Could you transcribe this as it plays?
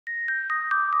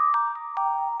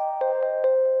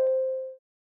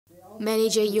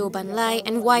Manager Yeoh Ban Lye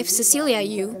and wife Cecilia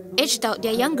Yew edged out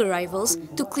their younger rivals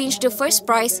to clinch the first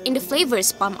prize in the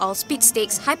Flavours Palm Oil Speed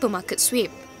Stakes hypermarket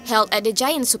sweep. Held at the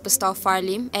Giant Superstar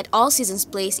Farlim at All Seasons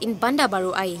Place in Bandar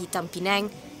Baru Air Hitam Penang,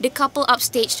 the couple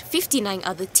upstaged 59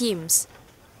 other teams.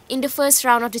 In the first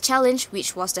round of the challenge,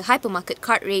 which was the hypermarket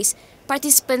cart race,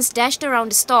 participants dashed around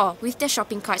the store with their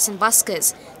shopping carts and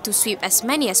baskets to sweep as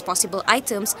many as possible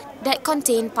items that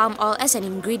contain palm oil as an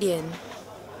ingredient.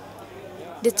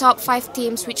 The top 5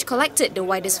 teams, which collected the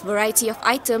widest variety of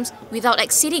items without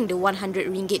exceeding the 100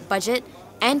 ringgit budget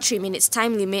and 3 minutes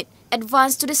time limit,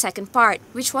 advanced to the second part,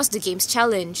 which was the game's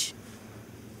challenge.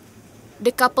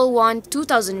 The couple won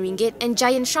 2,000 ringgit and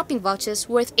giant shopping vouchers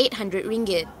worth 800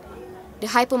 ringgit. The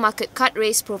hypermarket cart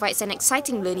race provides an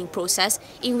exciting learning process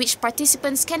in which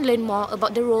participants can learn more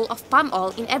about the role of palm oil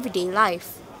in everyday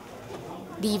life.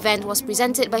 The event was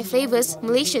presented by Flavours,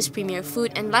 Malaysia's premier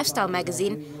food and lifestyle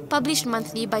magazine, published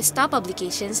monthly by Star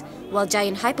Publications, while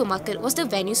Giant Hypermarket was the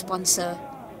venue sponsor.